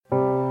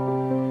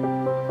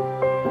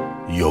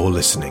You're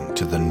listening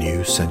to the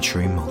New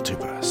Century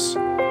Multiverse.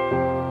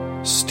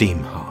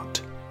 SteamHeart.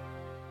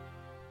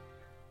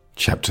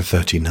 Chapter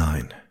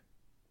 39.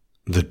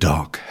 The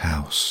Dark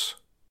House.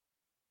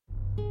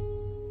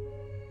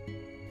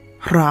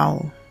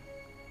 Raul.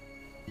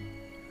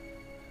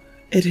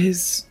 It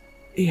is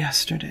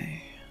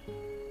yesterday.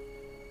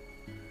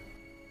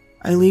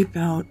 I leap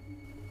out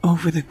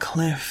over the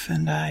cliff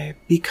and I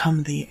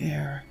become the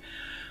air,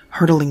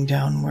 hurtling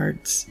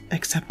downwards,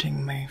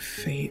 accepting my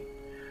fate.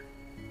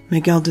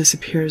 Miguel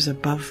disappears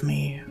above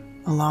me,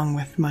 along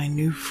with my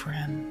new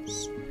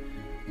friends.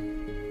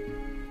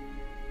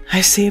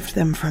 I saved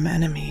them from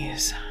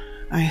enemies.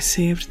 I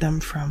saved them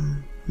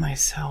from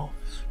myself.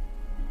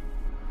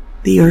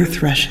 The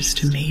earth rushes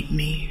to meet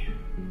me.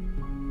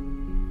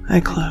 I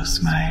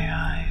close my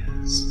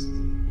eyes.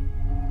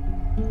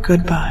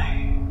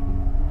 Goodbye.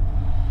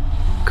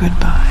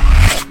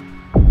 Goodbye.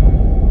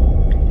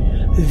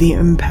 The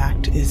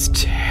impact is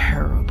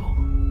terrible.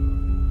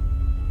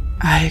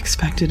 I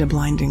expected a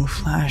blinding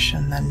flash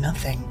and then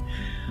nothing,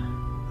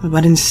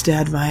 but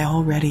instead my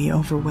already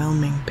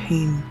overwhelming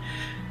pain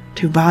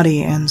to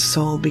body and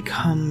soul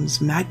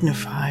becomes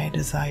magnified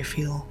as I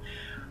feel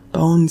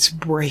bones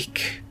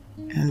break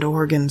and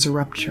organs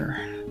rupture.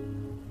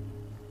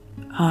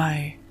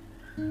 I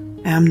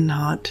am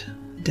not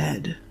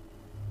dead.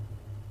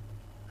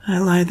 I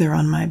lie there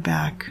on my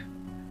back,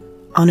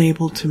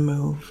 unable to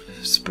move,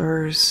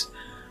 spurs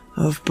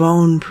of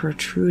bone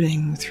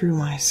protruding through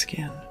my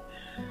skin.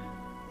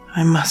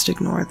 I must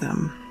ignore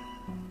them.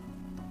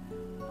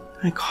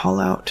 I call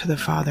out to the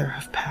Father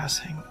of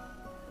Passing.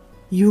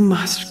 You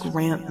must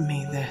grant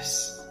me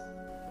this,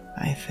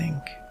 I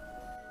think.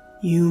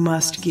 You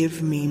must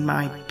give me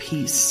my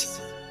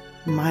peace,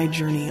 my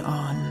journey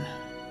on.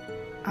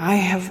 I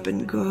have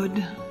been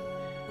good.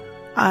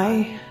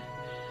 I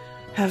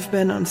have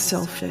been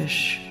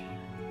unselfish.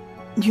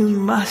 You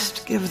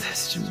must give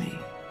this to me.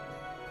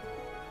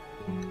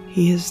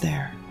 He is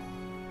there,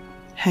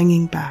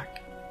 hanging back.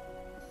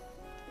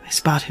 I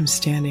spot him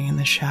standing in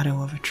the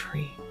shadow of a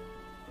tree.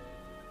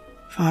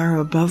 Far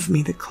above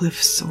me, the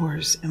cliff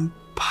soars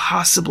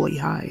impossibly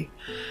high.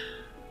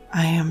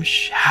 I am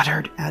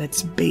shattered at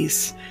its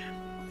base,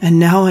 and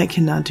now I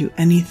cannot do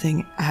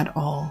anything at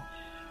all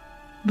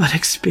but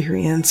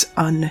experience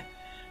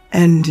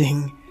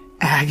unending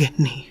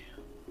agony.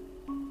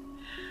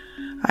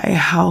 I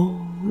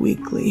howl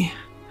weakly,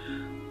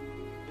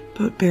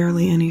 but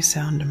barely any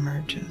sound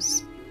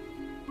emerges.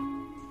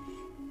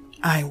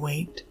 I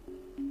wait.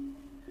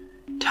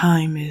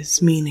 Time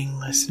is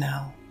meaningless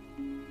now.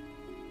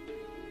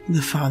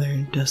 The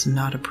Father does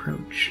not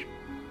approach.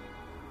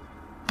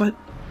 But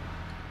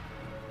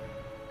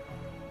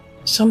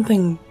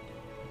something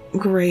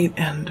great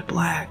and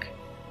black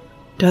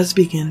does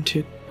begin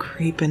to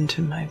creep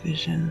into my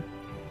vision.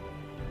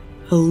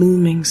 A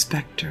looming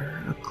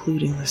specter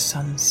occluding the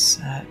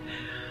sunset.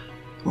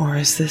 Or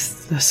is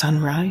this the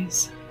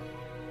sunrise?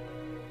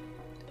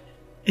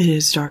 It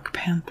is Dark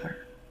Panther,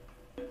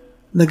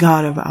 the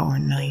god of our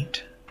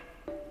night,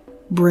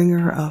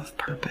 bringer of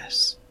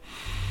purpose.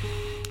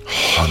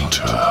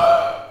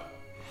 Hunter,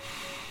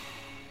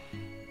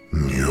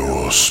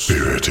 your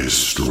spirit is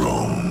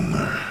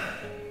strong.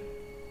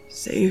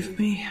 Save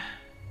me.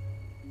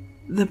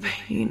 The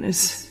pain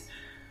is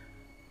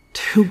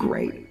too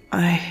great.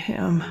 I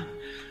am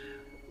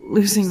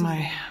losing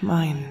my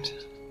mind.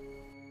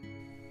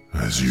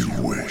 As you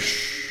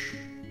wish.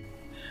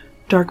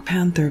 Dark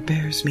Panther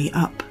bears me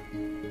up,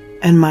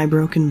 and my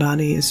broken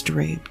body is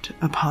draped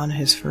upon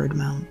his furred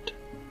mount.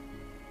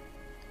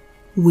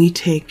 We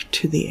take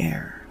to the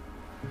air.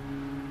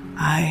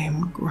 I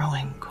am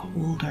growing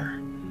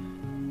colder.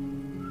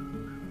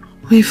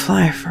 We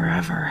fly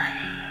forever.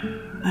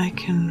 I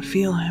can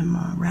feel him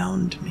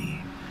around me.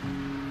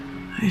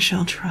 I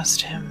shall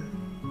trust him.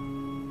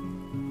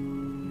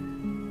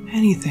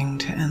 Anything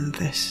to end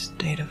this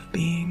state of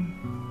being.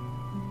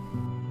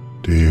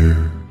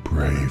 Dear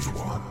brave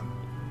one.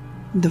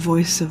 The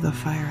voice of the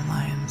fire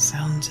lion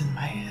sounds in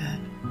my head.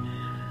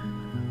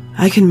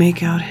 I can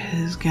make out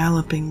his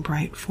galloping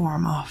bright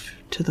form off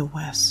to the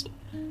west,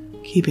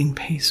 keeping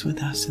pace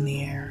with us in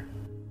the air.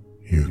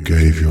 You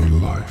gave your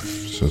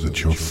life so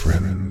that your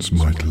friends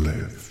might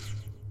live.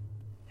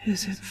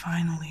 Is it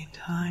finally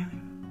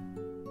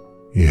time?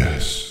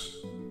 Yes,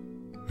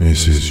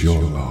 this is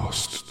your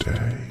last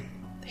day.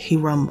 He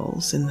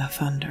rumbles in the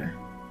thunder.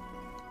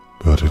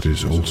 But it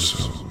is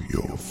also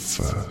your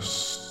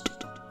first.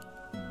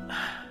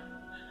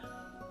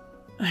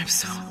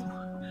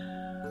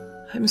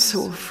 I'm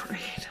so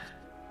afraid.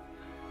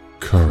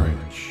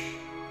 Courage,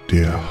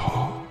 dear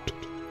heart.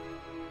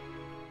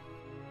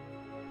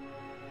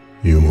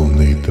 You will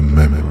need the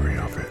memory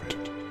of it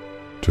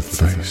to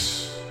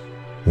face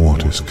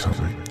what is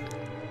coming.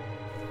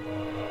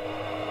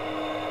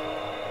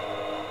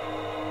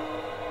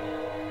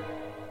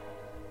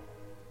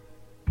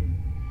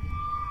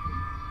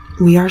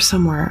 We are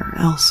somewhere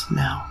else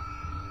now.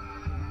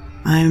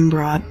 I am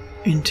brought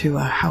into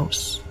a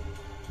house.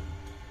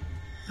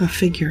 A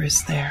figure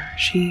is there.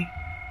 She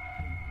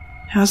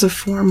has a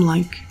form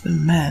like the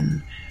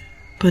men,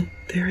 but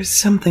there is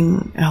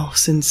something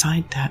else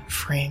inside that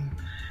frame.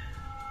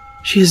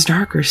 She is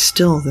darker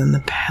still than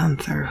the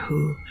panther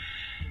who,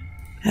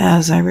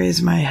 as I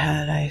raise my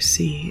head, I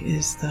see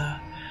is the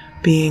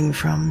being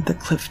from the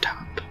cliff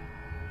top.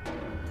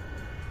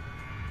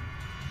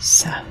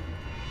 Seth.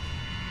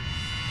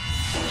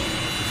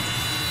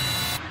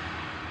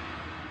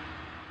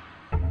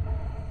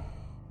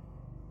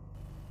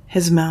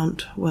 His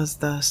mount was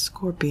the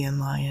scorpion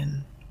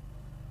lion.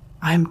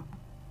 I'm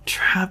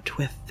trapped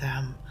with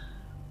them,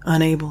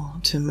 unable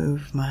to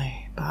move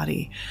my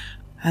body.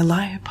 I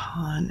lie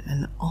upon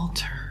an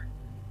altar.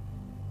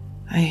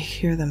 I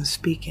hear them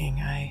speaking.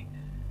 I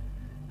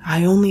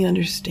only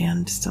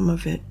understand some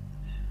of it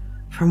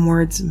from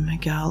words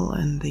Miguel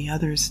and the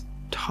others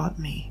taught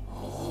me.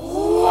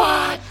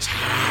 What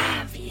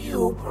have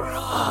you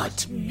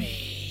brought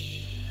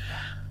me?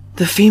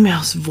 The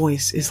female's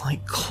voice is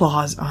like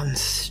claws on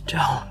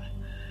stone.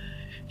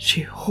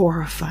 She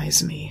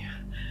horrifies me.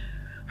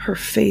 Her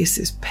face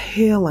is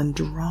pale and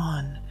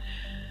drawn,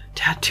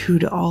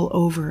 tattooed all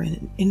over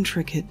in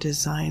intricate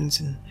designs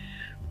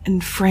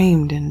and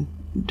framed in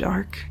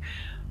dark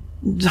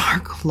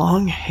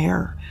long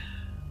hair.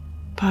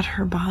 But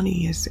her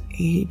body is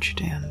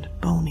aged and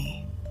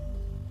bony.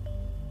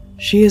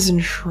 She is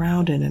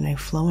enshrouded in a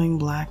flowing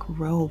black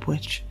robe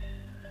which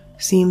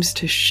seems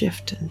to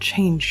shift and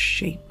change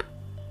shape,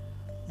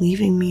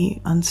 leaving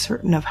me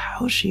uncertain of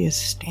how she is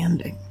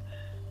standing.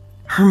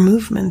 Her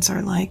movements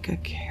are like a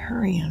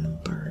carrion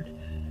bird,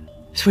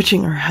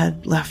 switching her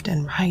head left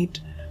and right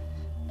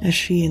as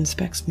she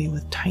inspects me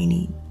with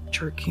tiny,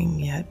 jerking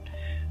yet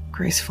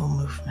graceful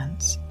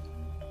movements.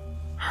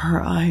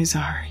 Her eyes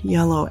are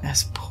yellow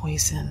as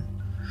poison,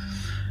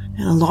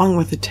 and along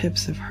with the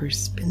tips of her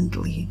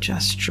spindly,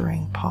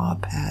 gesturing paw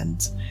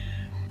pads,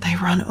 they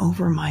run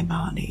over my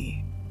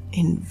body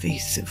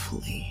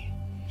invasively.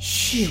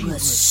 She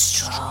was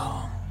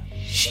strong.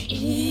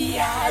 She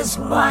has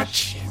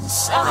much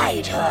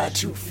inside her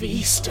to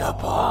feast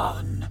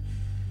upon.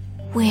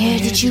 Where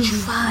did you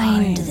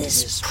find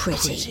this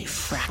pretty,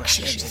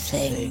 fractured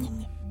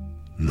thing?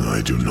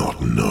 I do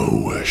not know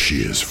where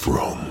she is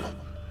from,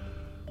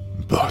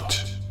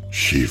 but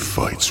she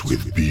fights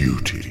with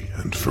beauty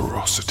and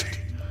ferocity.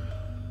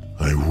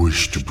 I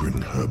wish to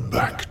bring her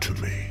back to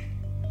me.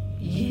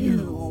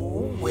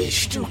 You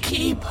wish to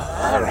keep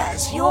her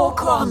as your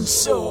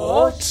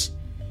consort?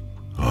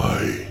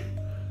 I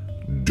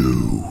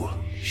do.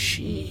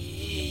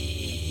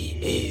 She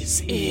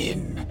is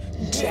in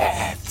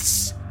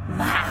death's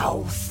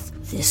mouth.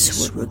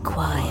 This would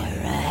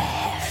require a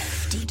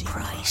hefty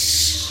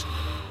price.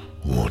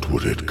 What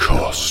would it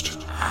cost?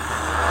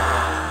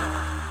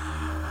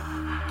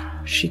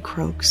 She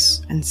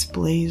croaks and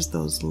splays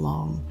those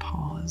long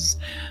paws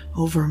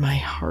over my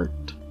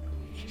heart.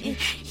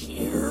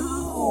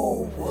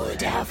 You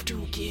would have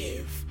to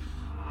give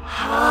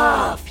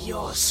half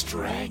your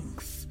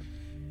strength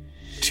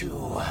to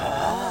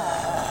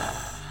her.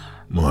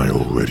 I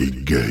already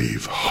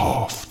gave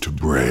half to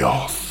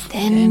Breoth.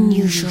 Then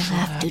you shall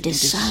have to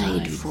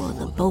decide for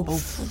the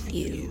both of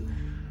you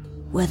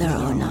whether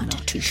or not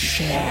to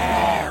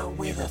share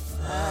with a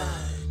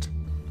third.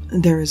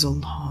 There is a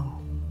long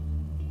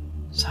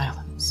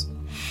silence.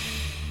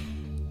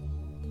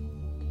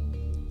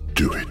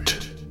 Do it.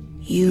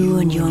 You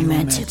and your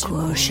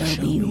manticore shall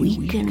be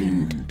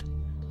weakened,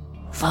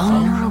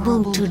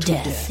 vulnerable to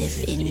death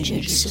if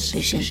injured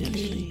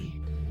sufficiently.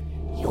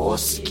 Your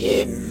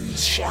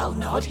skins shall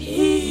not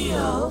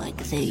heal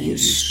like they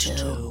used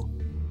to.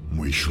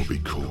 We shall be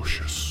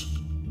cautious.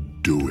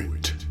 Do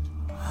it.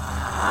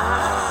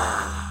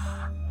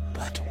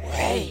 But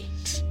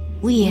wait.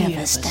 We have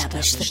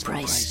established the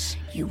price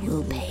you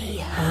will pay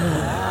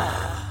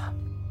her,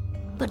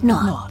 but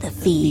not the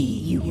fee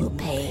you will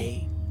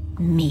pay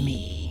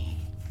me.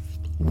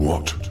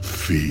 What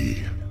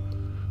fee?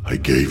 I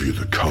gave you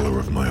the color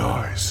of my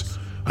eyes.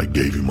 I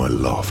gave you my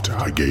laughter.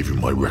 I gave you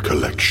my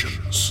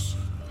recollections.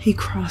 He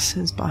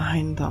crosses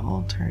behind the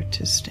altar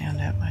to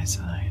stand at my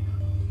side.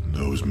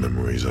 Those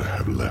memories I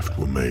have left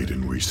were made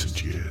in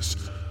recent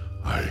years.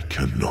 I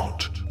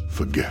cannot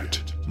forget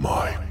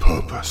my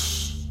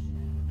purpose.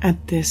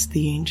 At this,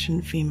 the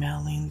ancient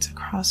female leans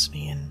across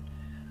me and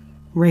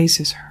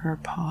raises her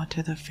paw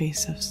to the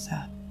face of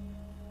Seth,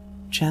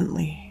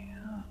 gently,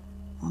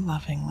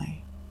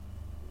 lovingly.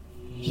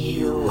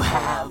 You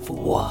have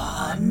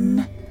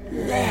one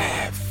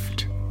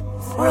left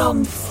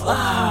from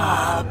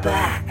far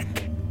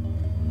back.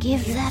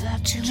 Give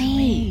that to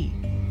me.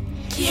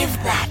 Give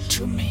that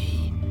to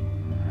me,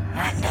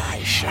 and I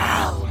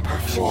shall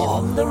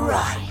perform the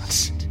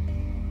rite.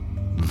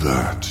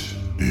 That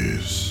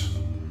is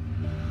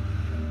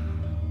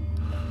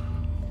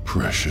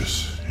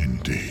precious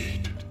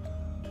indeed.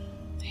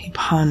 He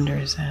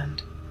ponders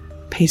and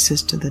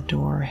paces to the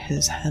door,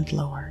 his head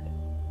lowered.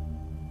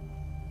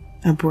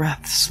 A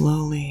breath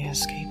slowly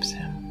escapes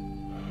him.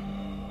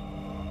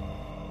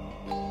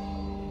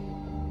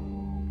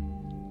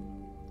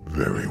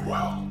 Very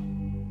well.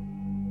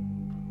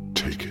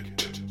 Take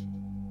it.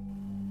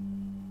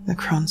 The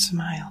crone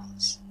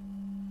smiles,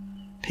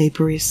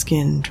 papery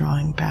skin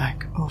drawing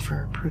back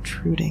over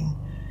protruding,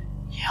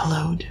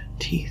 yellowed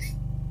teeth.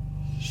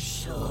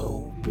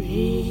 So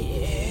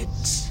be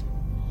it.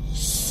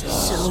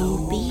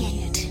 So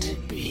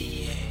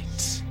be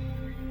it.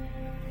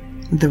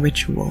 The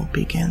ritual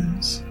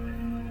begins.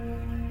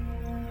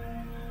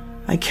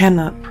 I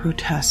cannot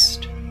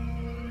protest.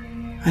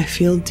 I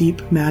feel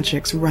deep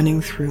magics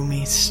running through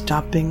me,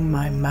 stopping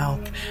my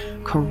mouth,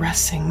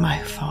 caressing my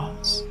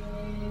thoughts.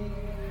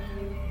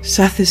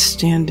 Seth is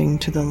standing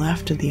to the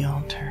left of the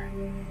altar.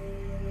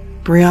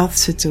 Briath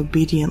sits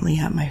obediently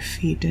at my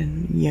feet,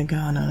 and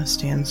Yagana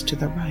stands to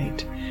the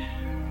right.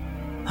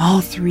 All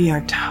three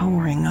are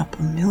towering up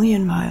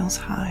 1,000,000 miles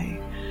high,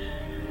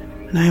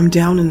 and I am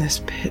down in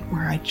this pit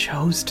where I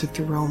chose to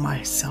throw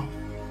myself.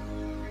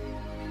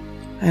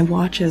 I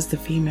watch as the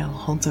female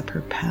holds up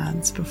her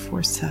pads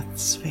before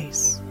Seth's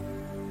face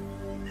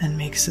and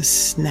makes a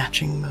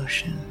snatching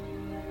motion.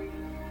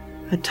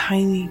 A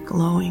tiny,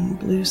 glowing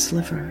blue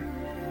sliver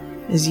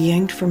is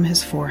yanked from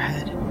his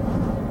forehead,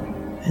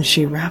 and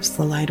she wraps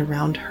the light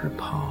around her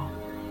paw,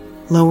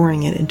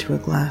 lowering it into a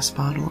glass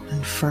bottle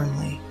and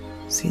firmly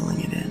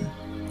sealing it in.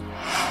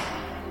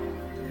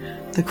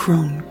 The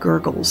crone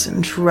gurgles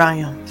in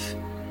triumph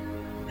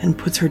and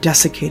puts her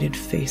desiccated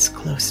face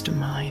close to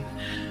mine,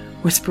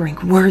 whispering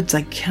words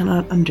I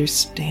cannot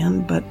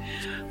understand, but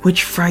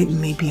which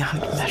frighten me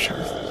beyond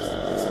measure.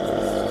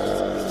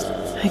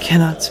 I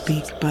cannot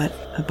speak, but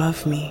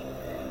above me,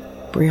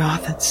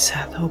 Briath and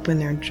Seth open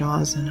their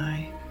jaws, and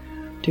I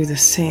do the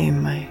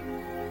same.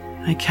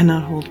 I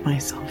cannot hold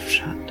myself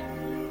shut.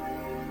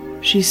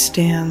 She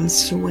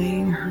stands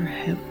swaying her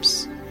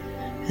hips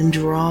and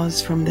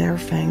draws from their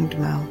fanged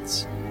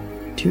mouths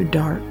 2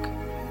 dark,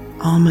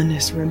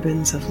 ominous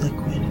ribbons of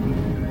liquid,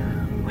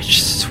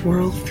 which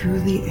swirl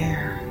through the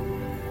air,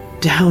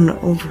 down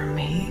over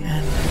me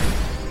and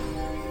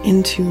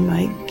into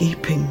my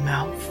gaping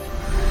mouth.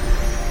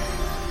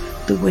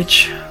 The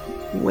witch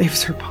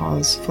waves her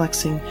paws,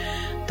 flexing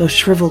those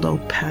shriveled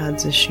oak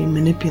pads as she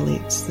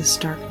manipulates this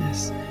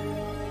darkness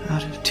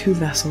out of 2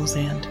 vessels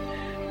and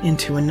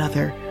into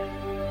another.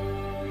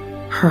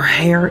 Her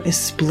hair is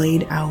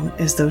splayed out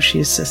as though she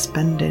is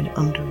suspended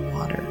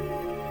underwater.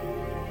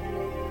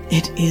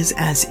 It is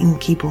as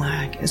inky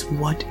black as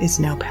what is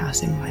now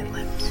passing my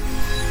lips.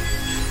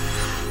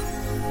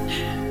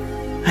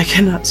 I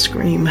cannot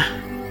scream.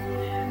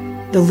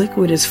 The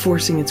liquid is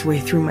forcing its way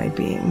through my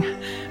being.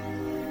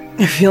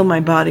 I feel my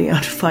body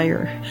on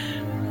fire.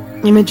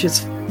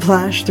 Images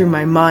flash through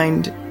my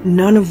mind,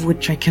 none of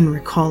which I can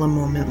recall a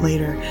moment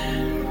later.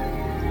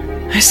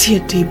 I see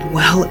a deep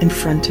well in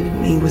front of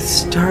me with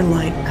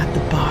starlight at the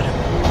bottom.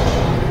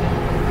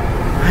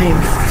 I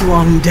am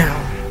flung down.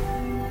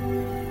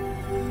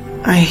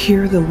 I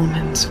hear the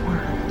woman's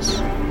words.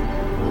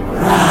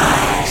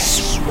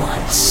 Rise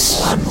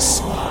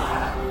once more.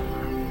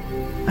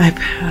 I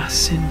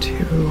pass into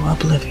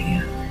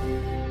oblivion.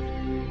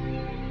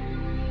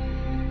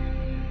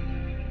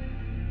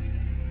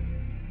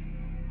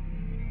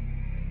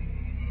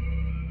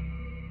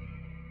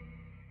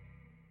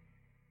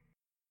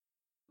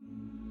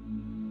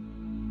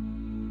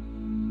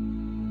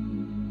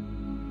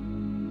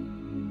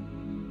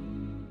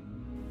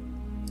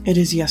 It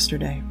is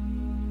yesterday.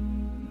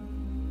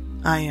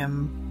 I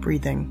am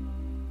breathing.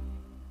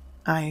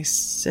 I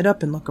sit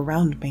up and look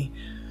around me,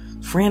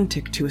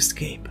 frantic to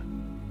escape.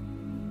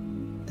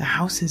 The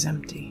house is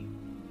empty.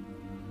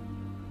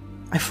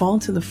 I fall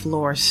to the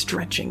floor,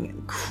 stretching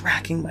and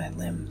cracking my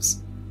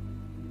limbs.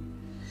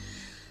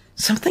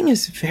 Something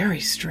is very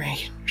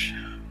strange.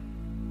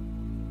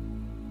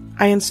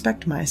 I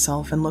inspect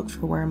myself and look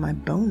for where my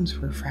bones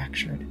were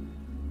fractured,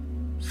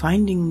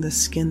 finding the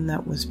skin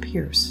that was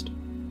pierced.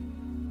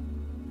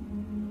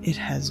 It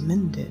has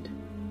mended.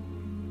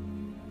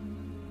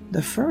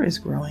 The fur is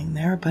growing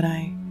there, but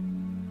I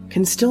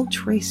can still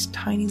trace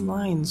tiny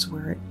lines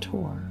where it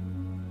tore.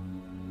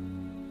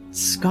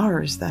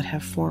 Scars that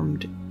have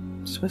formed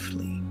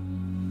swiftly.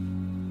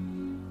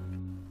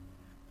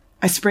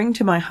 I spring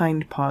to my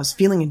hind paws,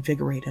 feeling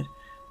invigorated,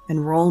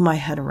 and roll my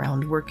head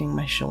around, working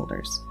my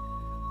shoulders.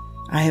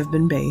 I have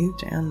been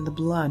bathed, and the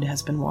blood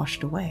has been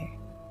washed away.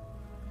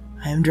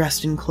 I am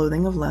dressed in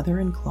clothing of leather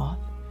and cloth,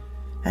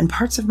 and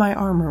parts of my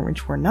armor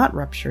which were not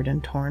ruptured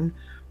and torn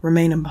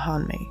remain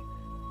upon me,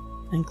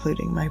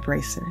 including my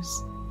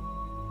bracers.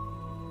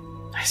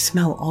 I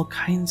smell all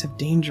kinds of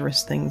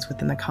dangerous things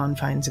within the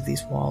confines of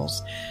these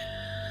walls.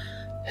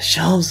 The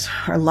shelves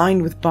are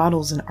lined with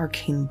bottles and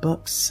arcane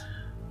books.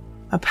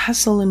 A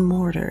pestle and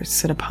mortar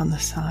sit upon the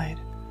side.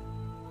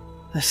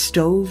 The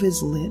stove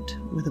is lit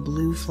with a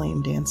blue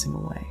flame dancing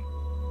away.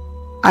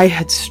 I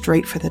head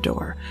straight for the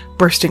door,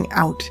 bursting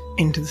out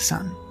into the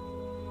sun.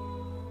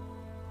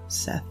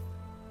 Seth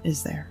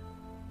is there.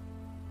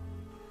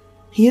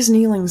 He is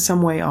kneeling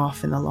some way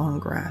off in the long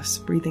grass,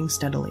 breathing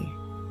steadily.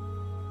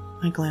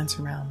 I glance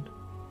around.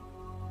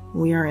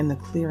 We are in the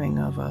clearing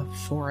of a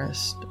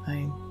forest.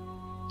 I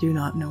do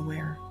not know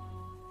where.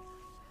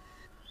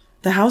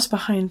 The house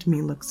behind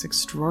me looks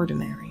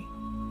extraordinary.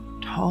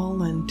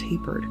 tall and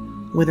tapered,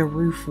 with a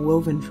roof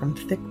woven from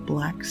thick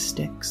black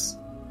sticks.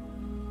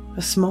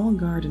 A small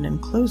garden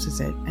encloses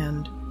it,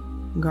 and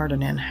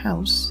garden and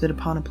house sit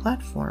upon a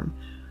platform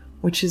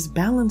which is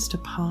balanced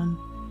upon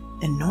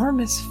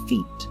enormous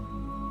feet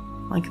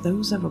like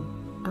those of a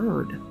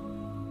bird.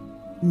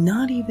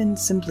 Not even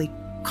simply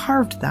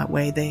carved that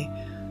way, they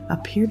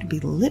appear to be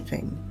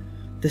living,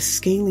 the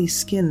scaly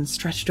skin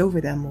stretched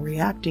over them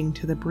reacting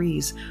to the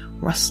breeze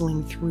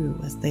rustling through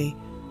as they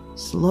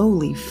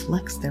slowly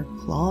flex their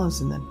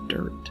claws in the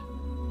dirt.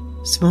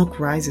 Smoke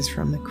rises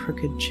from the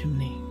crooked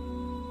chimney.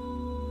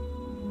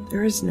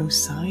 There is no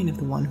sign of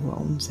the one who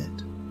owns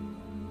it.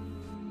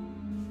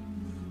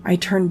 I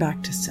turn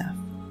back to Seth.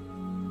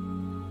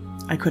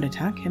 I could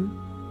attack him.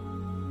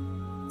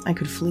 I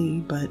could flee,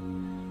 but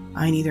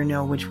I neither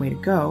know which way to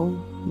go,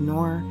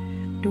 nor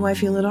do I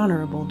feel it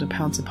honorable to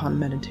pounce upon a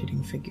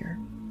meditating figure.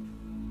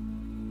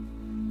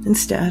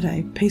 Instead,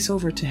 I pace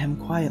over to him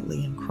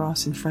quietly and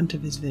cross in front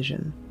of his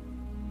vision.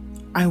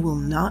 I will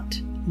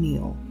not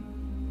kneel,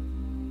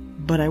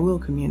 but I will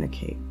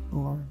communicate,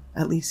 or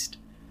at least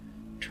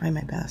try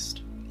my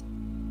best.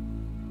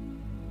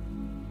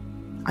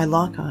 I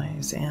lock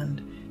eyes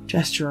and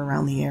gesture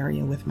around the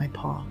area with my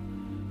paw,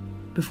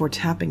 before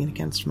tapping it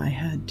against my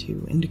head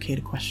to indicate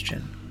a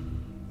question.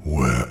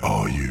 Where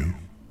are you?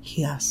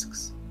 He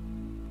asks.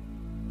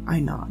 I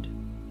nod.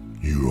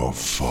 You are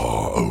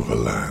far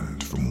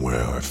overland from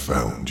where I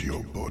found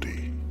your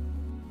body.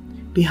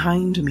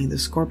 Behind me, the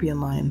scorpion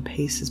lion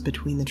paces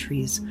between the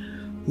trees,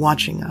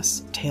 watching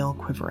us, tail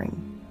quivering.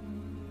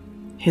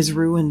 His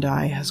ruined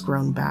eye has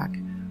grown back,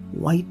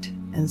 white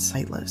and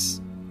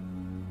sightless.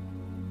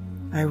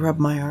 I rub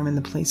my arm in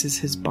the places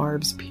his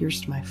barbs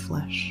pierced my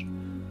flesh.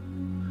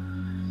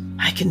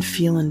 I can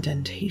feel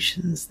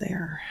indentations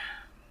there.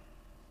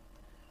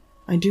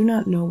 I do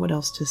not know what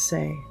else to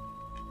say,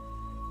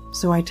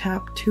 so I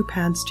tap 2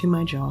 pads to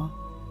my jaw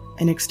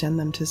and extend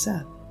them to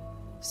Seth,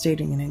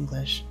 stating in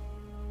English,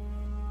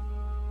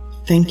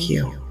 "Thank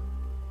you."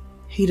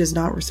 He does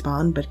not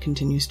respond, but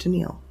continues to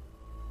kneel.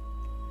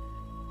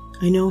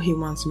 I know he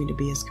wants me to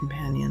be his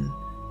companion.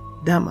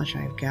 That much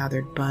I have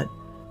gathered, but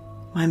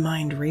my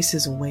mind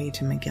races away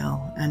to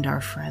Miguel and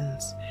our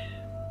friends.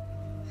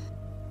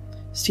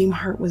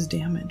 SteamHeart was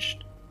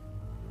damaged.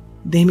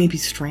 They may be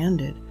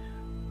stranded.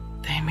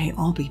 They may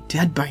all be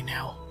dead by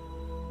now.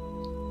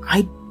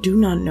 I do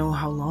not know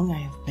how long I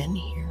have been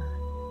here.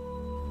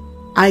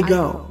 I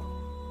go,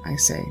 I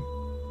say,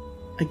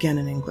 again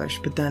in English,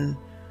 but then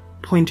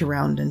point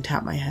around and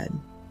tap my head.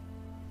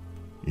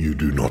 You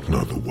do not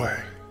know the way.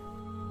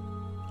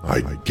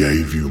 I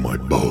gave you my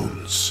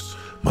bones,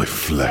 my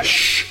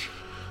flesh.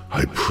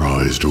 I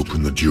prized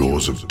open the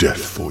jaws of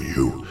death for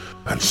you,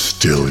 and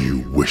still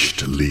you wish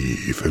to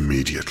leave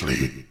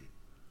immediately.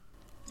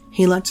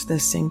 He lets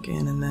this sink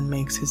in and then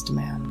makes his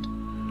demand.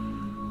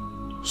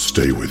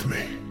 Stay with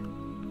me,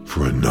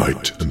 for a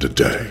night and a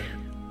day,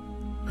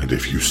 and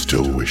if you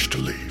still wish to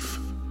leave,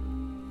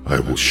 I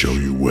will show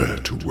you where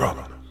to run.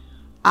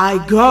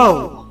 I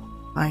go,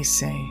 I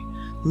say,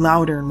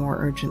 louder and more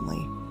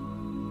urgently.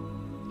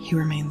 He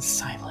remains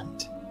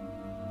silent.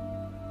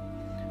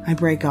 I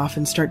break off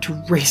and start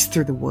to race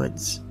through the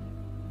woods.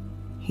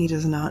 He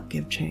does not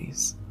give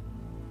chase.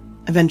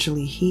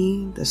 Eventually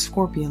he, the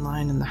scorpion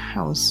lion in the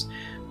house,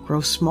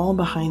 grows small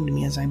behind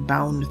me as I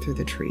bound through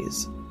the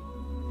trees.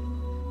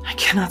 I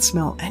cannot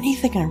smell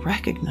anything I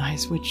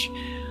recognize, which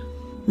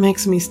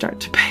makes me start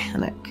to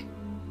panic.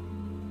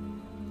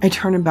 I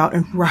turn about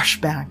and rush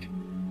back,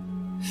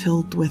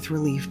 filled with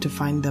relief to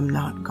find them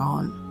not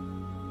gone.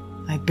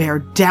 I bear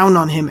down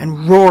on him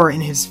and roar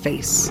in his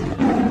face.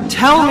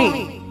 Tell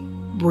me!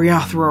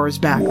 Briath roars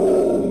back.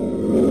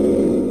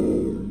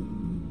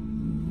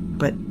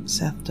 But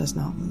Seth does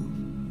not move.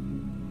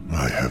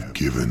 I have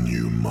given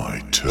you my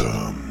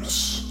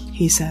terms,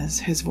 He says,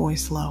 his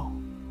voice low.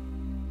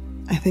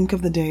 I think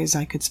of the days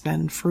I could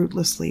spend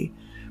fruitlessly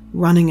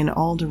running in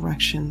all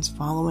directions,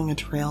 following a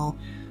trail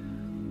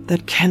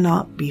that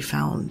cannot be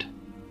found.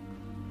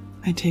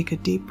 I take a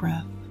deep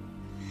breath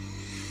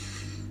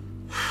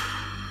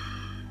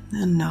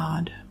and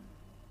nod,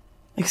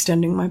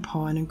 extending my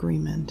paw in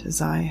agreement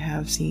as I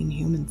have seen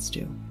humans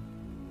do.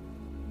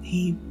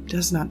 He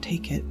does not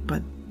take it,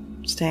 but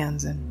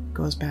stands and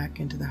goes back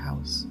into the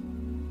house.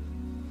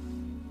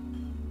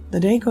 The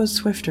day goes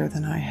swifter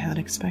than I had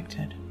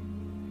expected.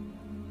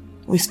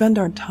 We spend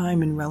our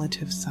time in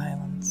relative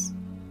silence.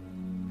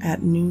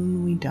 At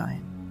noon we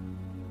dine.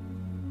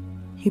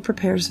 He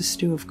prepares a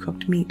stew of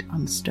cooked meat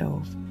on the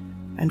stove,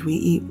 and we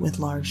eat with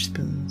large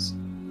spoons.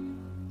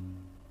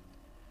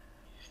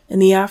 In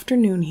the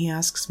afternoon he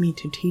asks me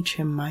to teach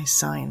him my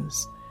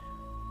signs.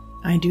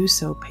 I do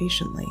so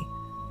patiently,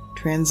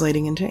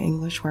 translating into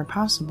English where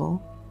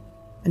possible,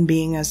 and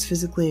being as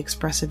physically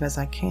expressive as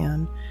I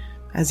can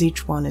as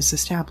each one is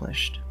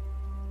established.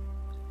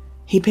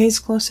 He pays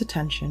close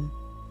attention,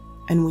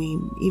 and we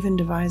even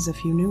devise a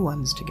few new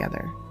ones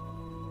together.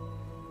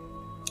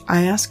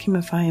 I ask him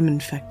if I am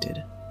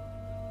infected.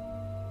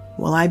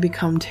 Will I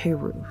become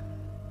Teru?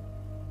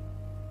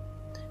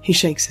 He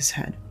shakes his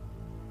head.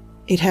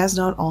 It has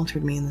not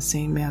altered me in the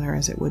same manner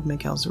as it would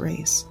Miguel's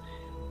race,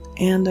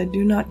 and I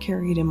do not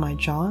carry it in my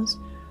jaws,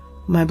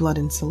 my blood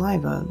and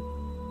saliva,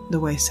 the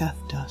way Seth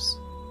does.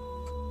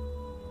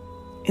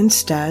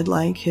 Instead,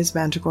 like his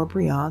manticore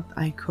Brioth,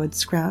 I could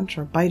scratch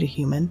or bite a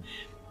human,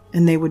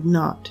 and they would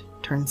not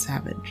turn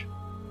savage.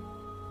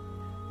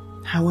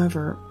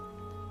 However,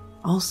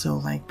 also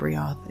like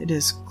Brioth, it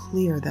is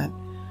clear that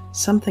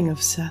something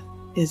of Seth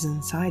is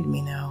inside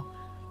me now,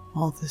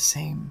 all the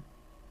same.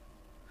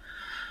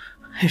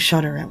 I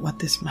shudder at what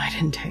this might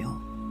entail.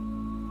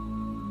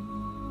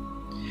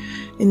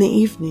 In the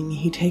evening,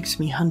 he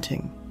takes me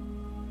hunting.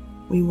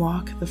 We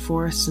walk the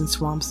forests and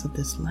swamps of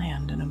this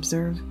land and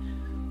observe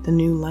the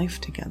new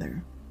life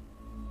together.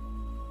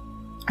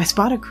 I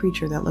spot a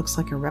creature that looks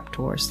like a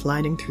raptor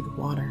sliding through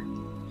the water,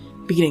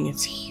 beating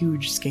its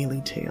huge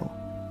scaly tail.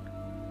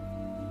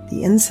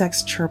 The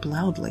insects chirp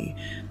loudly.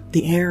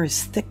 The air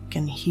is thick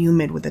and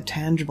humid with a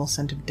tangible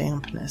scent of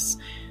dampness,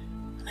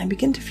 and I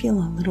begin to feel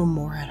a little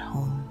more at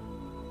home.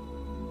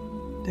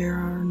 There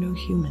are no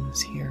humans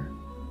here.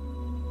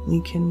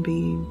 We can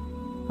be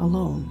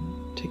alone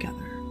together.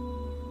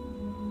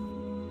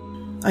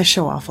 I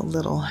show off a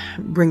little,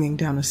 bringing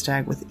down a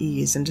stag with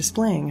ease and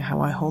displaying how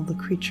I hold the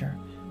creature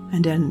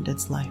and end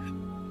its life.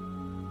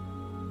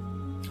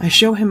 I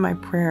show him my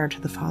prayer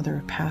to the Father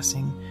of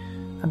Passing,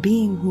 a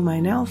being whom I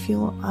now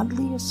feel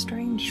oddly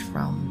estranged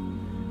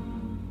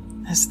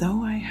from, as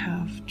though I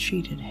have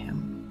cheated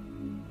him.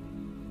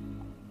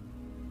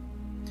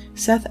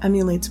 Seth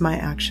emulates my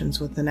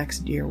actions with the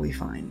next deer we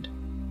find.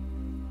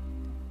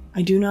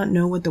 I do not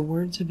know what the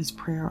words of his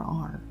prayer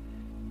are.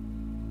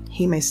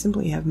 He may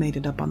simply have made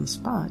it up on the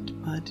spot,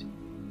 but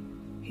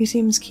he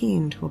seems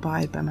keen to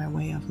abide by my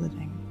way of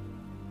living.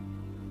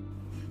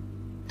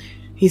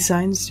 He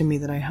signs to me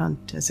that I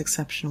hunt as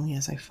exceptionally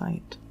as I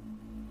fight.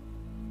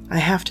 I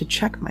have to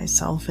check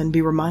myself and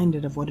be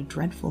reminded of what a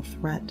dreadful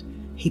threat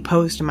he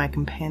posed to my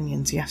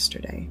companions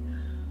yesterday.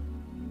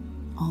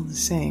 All the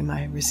same,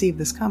 I receive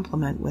this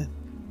compliment with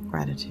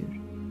gratitude.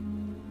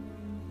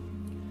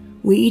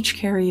 We each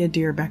carry a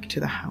deer back to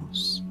the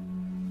house.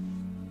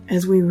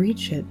 As we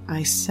reach it,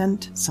 I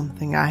scent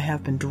something I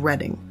have been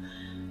dreading.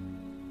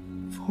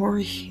 4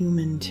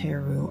 human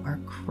Teru are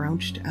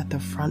crouched at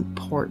the front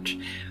porch.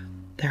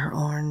 Their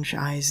orange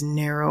eyes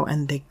narrow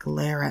and they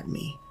glare at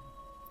me.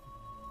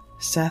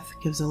 Seth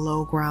gives a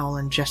low growl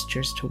and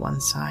gestures to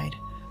one side.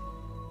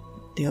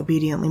 They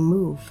obediently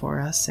move for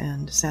us,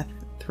 and Seth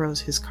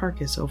throws his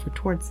carcass over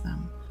towards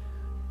them.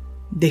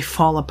 They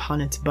fall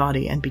upon its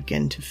body and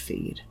begin to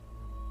feed.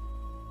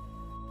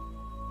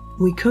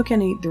 We cook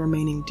and eat the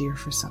remaining deer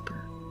for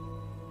supper.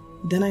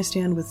 Then I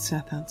stand with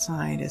Seth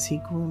outside as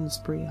he grooms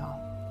Brioth.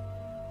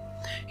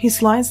 He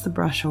slides the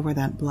brush over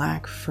that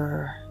black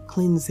fur,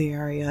 cleans the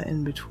area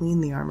in between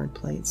the armored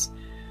plates,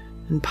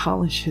 and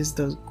polishes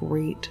those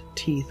great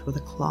teeth with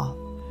a cloth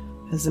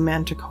as the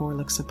manticore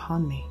looks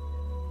upon me,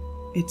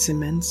 its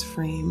immense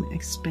frame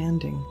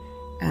expanding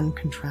and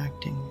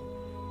contracting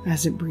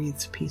as it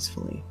breathes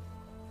peacefully.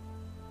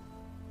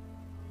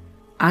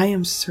 I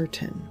am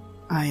certain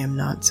I am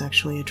not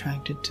sexually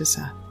attracted to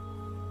Seth.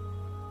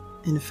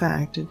 In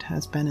fact, it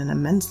has been an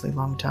immensely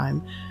long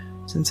time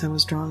since I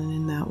was drawn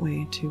in that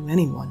way to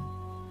anyone,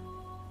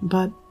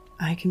 but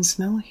I can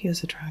smell he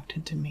is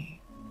attracted to me.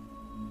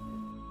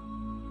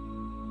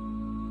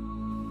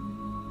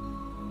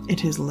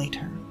 It is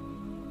later.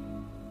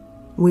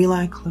 We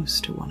lie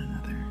close to one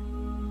another.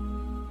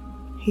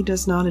 He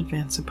does not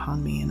advance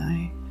upon me, and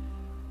I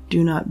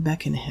do not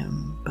beckon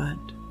him, but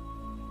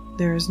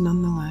there is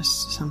nonetheless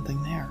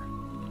something there.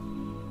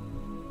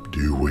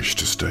 Do you wish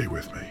to stay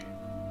with me?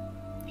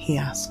 He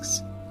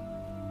asks.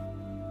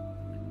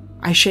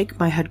 I shake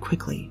my head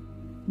quickly.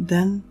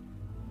 Then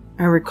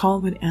I recall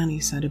what Annie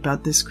said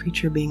about this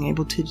creature being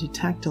able to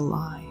detect a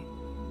lie.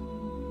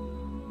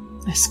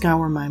 I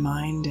scour my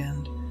mind,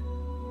 and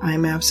I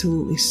am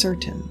absolutely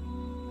certain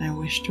I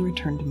wish to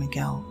return to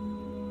Miguel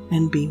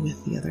and be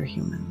with the other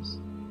humans.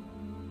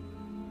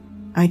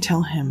 I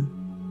tell him,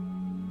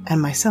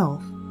 and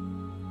myself,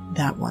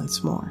 that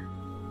once more.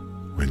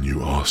 When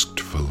you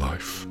asked for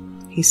life,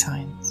 he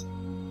signs.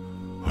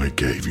 I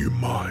gave you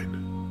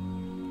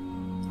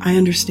mine. I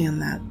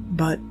understand that,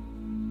 but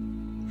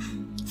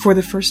for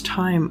the first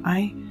time,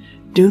 I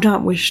do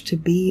not wish to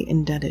be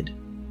indebted.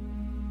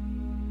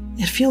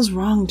 It feels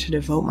wrong to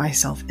devote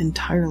myself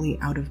entirely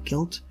out of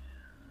guilt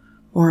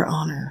or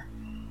honor.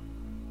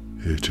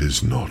 It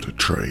is not a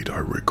trade I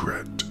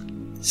regret,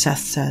 Seth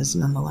says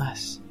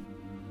nonetheless.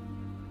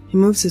 He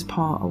moves his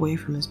paw away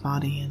from his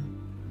body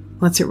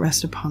and lets it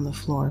rest upon the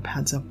floor,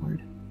 pads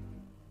upward.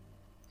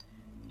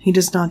 He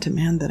does not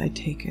demand that I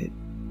take it.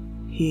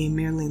 He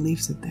merely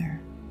leaves it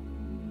there.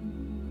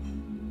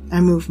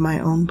 I move my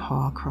own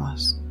paw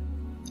across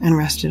and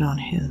rest it on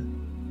his,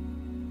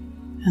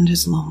 and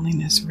his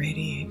loneliness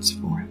radiates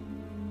forth.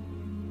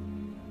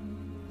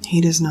 He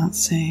does not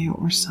say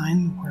or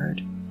sign the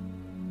word,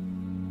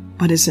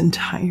 but his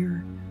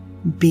entire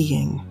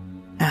being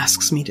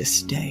asks me to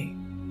stay.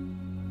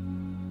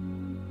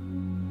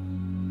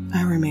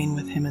 I remain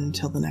with him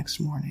until the next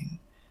morning,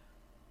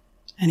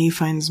 and he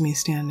finds me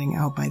standing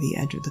out by the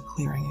edge of the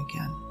clearing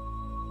again.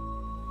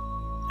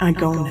 I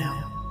go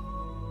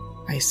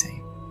now, I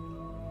say.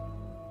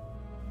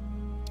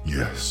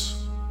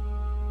 Yes.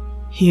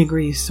 He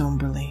agrees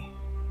somberly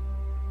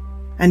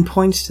and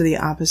points to the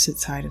opposite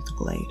side of the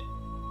glade.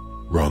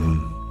 Run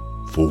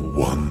for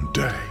one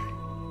day.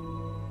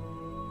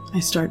 I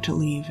start to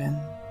leave and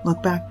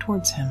look back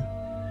towards him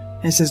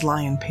as his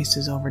lion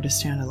paces over to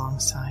stand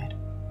alongside.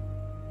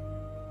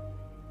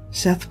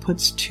 Seth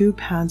puts 2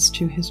 pads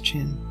to his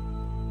chin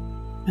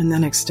and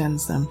then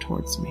extends them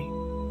towards me.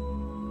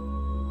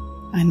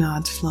 I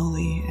nod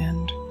slowly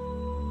and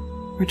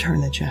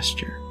return the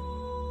gesture.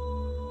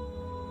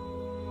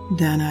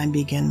 Then I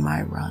begin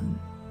my run.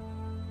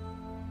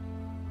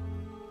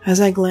 As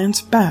I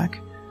glance back,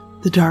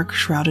 the dark,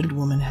 shrouded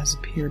woman has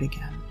appeared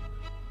again,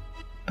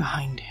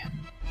 behind him.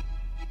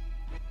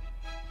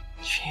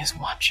 She is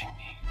watching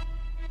me.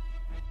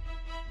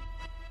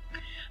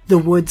 The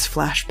woods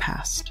flash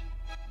past.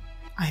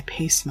 I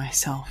pace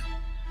myself.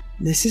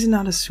 This is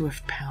not a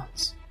swift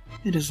pounce.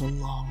 It is a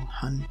long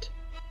hunt.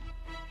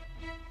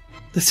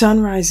 The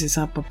sun rises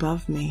up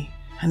above me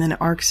and then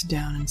arcs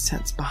down and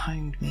sets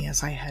behind me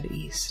as I head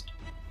east.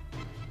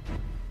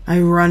 I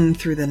run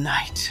through the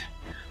night,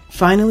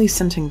 finally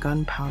scenting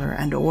gunpowder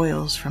and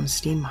oils from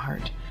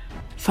SteamHeart,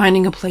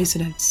 finding a place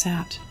it had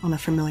sat on a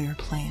familiar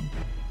plain.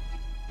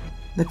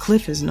 The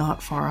cliff is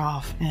not far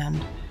off,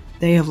 and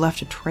they have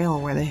left a trail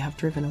where they have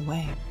driven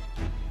away.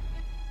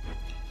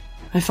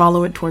 I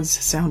follow it towards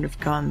the sound of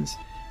guns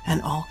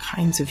and all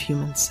kinds of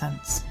human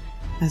scents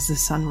as the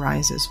sun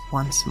rises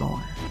once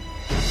more.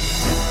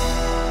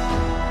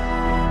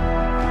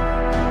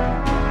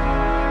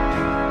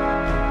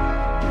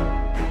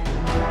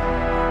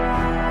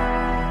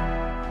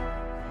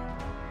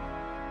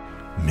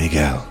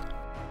 Miguel,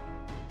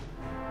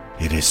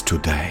 it is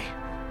today.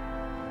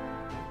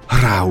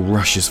 Rao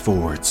rushes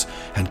forwards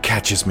and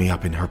catches me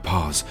up in her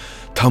paws,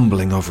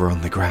 tumbling over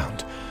on the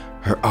ground.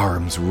 Her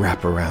arms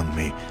wrap around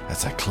me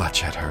as I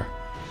clutch at her.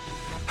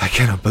 I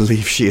cannot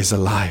believe she is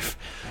alive.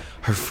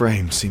 Her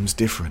frame seems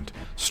different,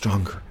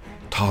 stronger,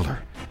 taller,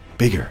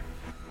 bigger.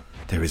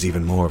 There is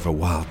even more of a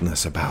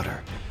wildness about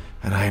her,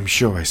 and I am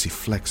sure I see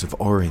flecks of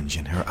orange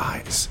in her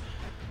eyes.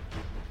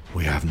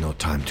 We have no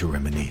time to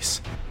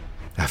reminisce.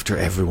 After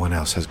everyone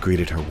else has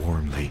greeted her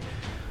warmly,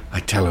 I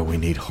tell her we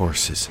need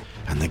horses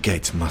and the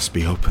gates must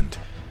be opened,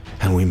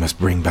 and we must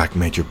bring back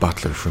Major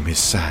Butler from his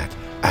sad,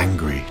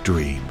 angry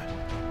dream.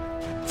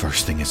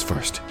 First thing is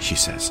first, she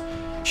says.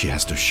 She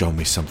has to show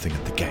me something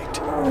at the gate.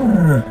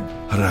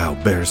 Rao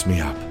bears me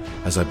up,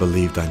 as I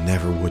believed I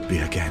never would be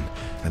again,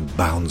 and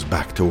bounds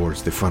back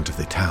towards the front of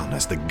the town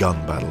as the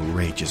gun battle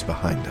rages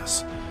behind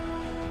us.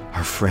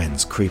 Our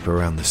friends creep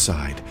around the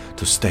side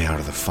to stay out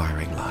of the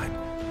firing line.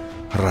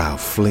 Rao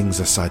flings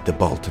aside the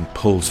bolt and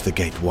pulls the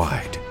gate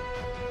wide.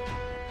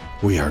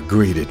 We are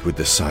greeted with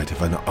the sight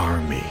of an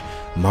army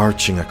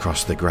marching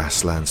across the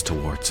grasslands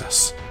towards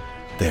us.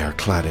 They are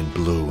clad in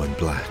blue and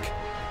black.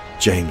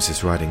 James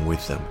is riding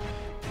with them,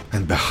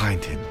 and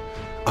behind him,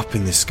 up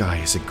in the sky,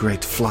 is a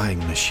great flying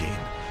machine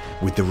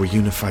with the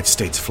reunified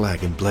states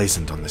flag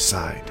emblazoned on the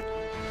side.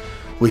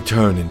 We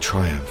turn in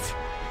triumph,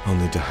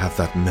 only to have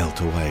that melt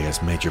away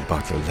as Major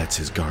Butler lets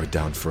his guard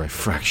down for a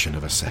fraction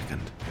of a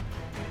second.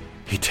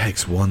 He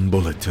takes one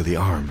bullet to the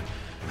arm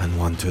and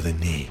one to the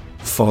knee,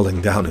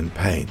 falling down in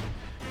pain,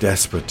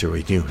 desperate to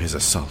renew his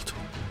assault,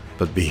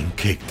 but being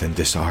kicked and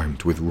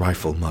disarmed with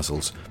rifle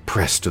muzzles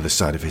pressed to the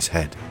side of his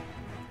head.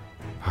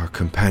 Our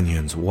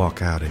companions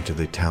walk out into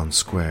the town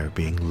square,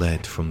 being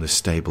led from the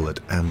stable at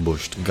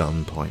ambushed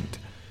gunpoint.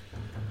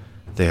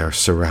 They are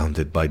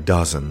surrounded by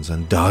dozens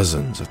and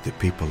dozens of the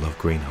people of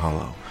Green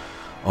Hollow,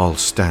 all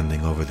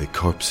standing over the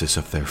corpses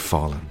of their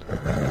fallen.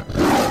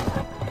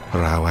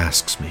 Rao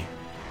asks me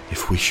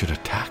if we should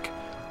attack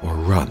or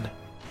run.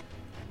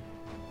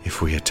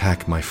 If we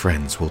attack, my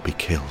friends will be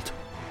killed.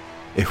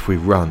 If we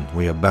run,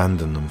 we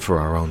abandon them for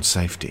our own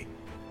safety.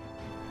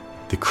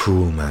 The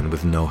cruel man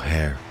with no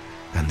hair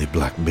and the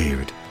black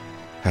beard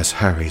has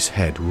Harry's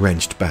head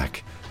wrenched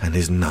back and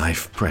his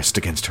knife pressed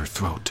against her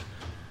throat.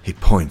 He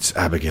points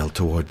Abigail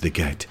toward the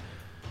gate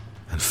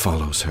and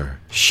follows her,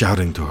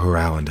 shouting to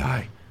Rao and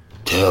I,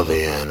 "Tell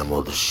the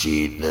animal to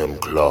sheathe them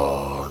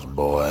claws,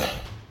 boy.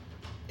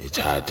 It's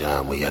high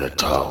time we had a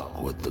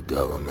talk with the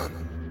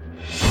government."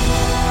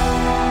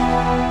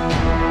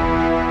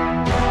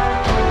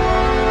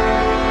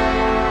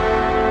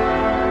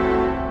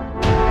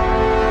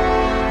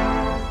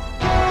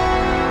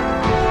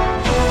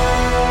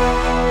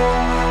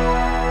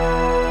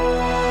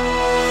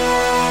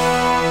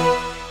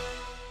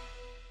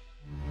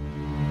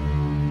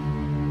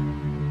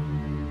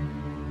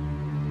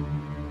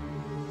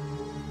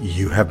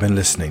 You have been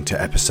listening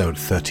to episode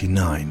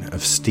 39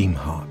 of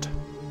SteamHeart,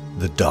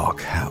 The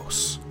Dark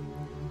House,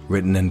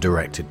 written and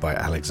directed by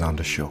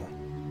Alexander Shaw.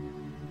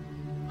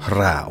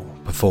 Rao,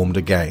 performed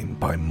again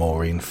by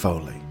Maureen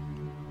Foley.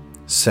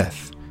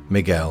 Seth,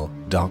 Miguel,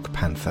 Dark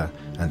Panther,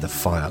 and the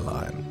Fire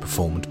Lion,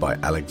 performed by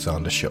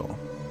Alexander Shaw.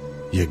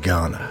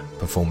 Yagana,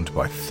 performed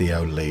by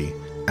Theo Lee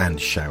and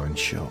Sharon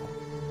Shaw.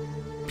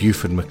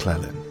 Buford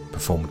McClellan,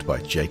 performed by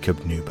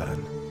Jacob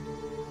Newburn.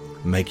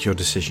 Make Your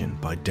Decision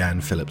by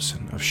Dan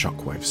Phillipson of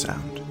Shockwave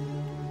Sound.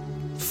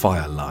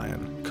 Fire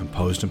Lion,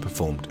 composed and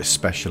performed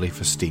especially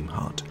for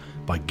SteamHeart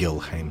by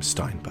Gilheim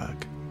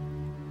Steinberg.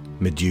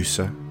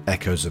 Medusa,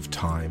 Echoes of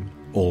Time,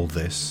 All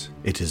This,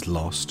 It Is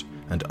Lost,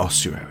 and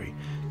Ossuary,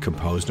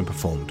 composed and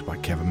performed by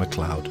Kevin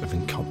MacLeod of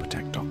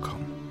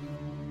Incompetech.com.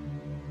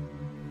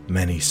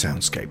 Many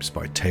soundscapes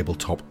by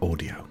Tabletop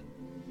Audio.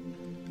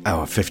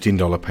 Our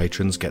 $15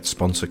 patrons get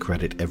sponsor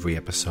credit every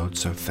episode,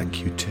 so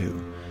thank you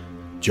too.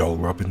 Joel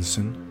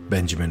Robinson,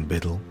 Benjamin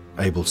Biddle,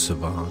 Abel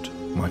Savard,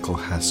 Michael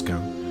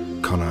Haskell,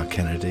 Connor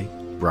Kennedy,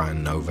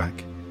 Brian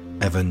Novak,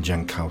 Evan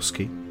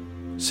Jankowski,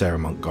 Sarah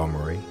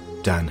Montgomery,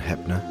 Dan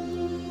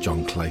Hepner,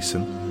 John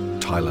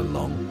Clayson, Tyler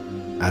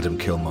Long, Adam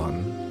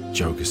Kilmartin,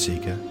 Joe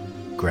Gasiga,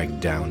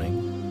 Greg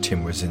Downing,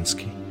 Tim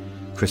Rosinski,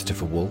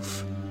 Christopher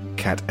Wolfe,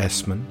 Kat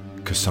Essman,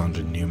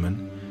 Cassandra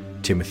Newman,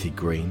 Timothy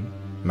Green,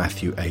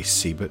 Matthew A.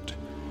 Siebert,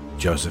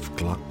 Joseph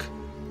Gluck,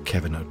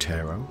 Kevin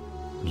Otero,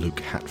 Luke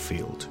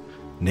Hatfield,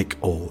 Nick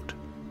Ord,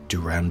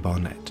 Duran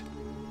Barnett,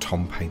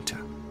 Tom Painter,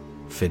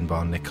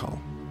 Finbar Nicol,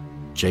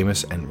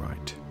 Jameis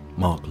Enright,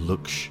 Mark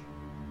Luksch,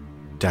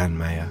 Dan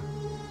Mayer,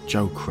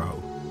 Joe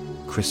Crow,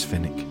 Chris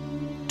Finnick,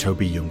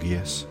 Toby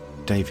Jungius,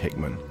 Dave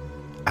Hickman,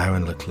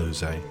 Aaron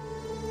Lecluse,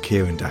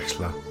 Kieran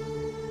Daxler,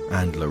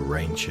 and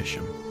Lorraine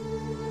Chisholm.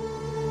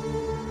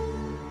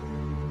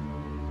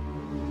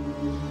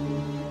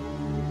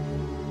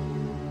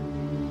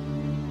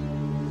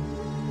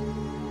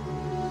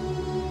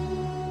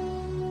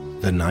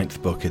 The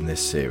ninth book in this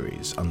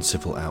series,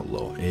 Uncivil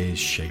Outlaw, is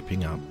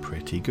shaping up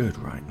pretty good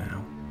right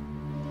now.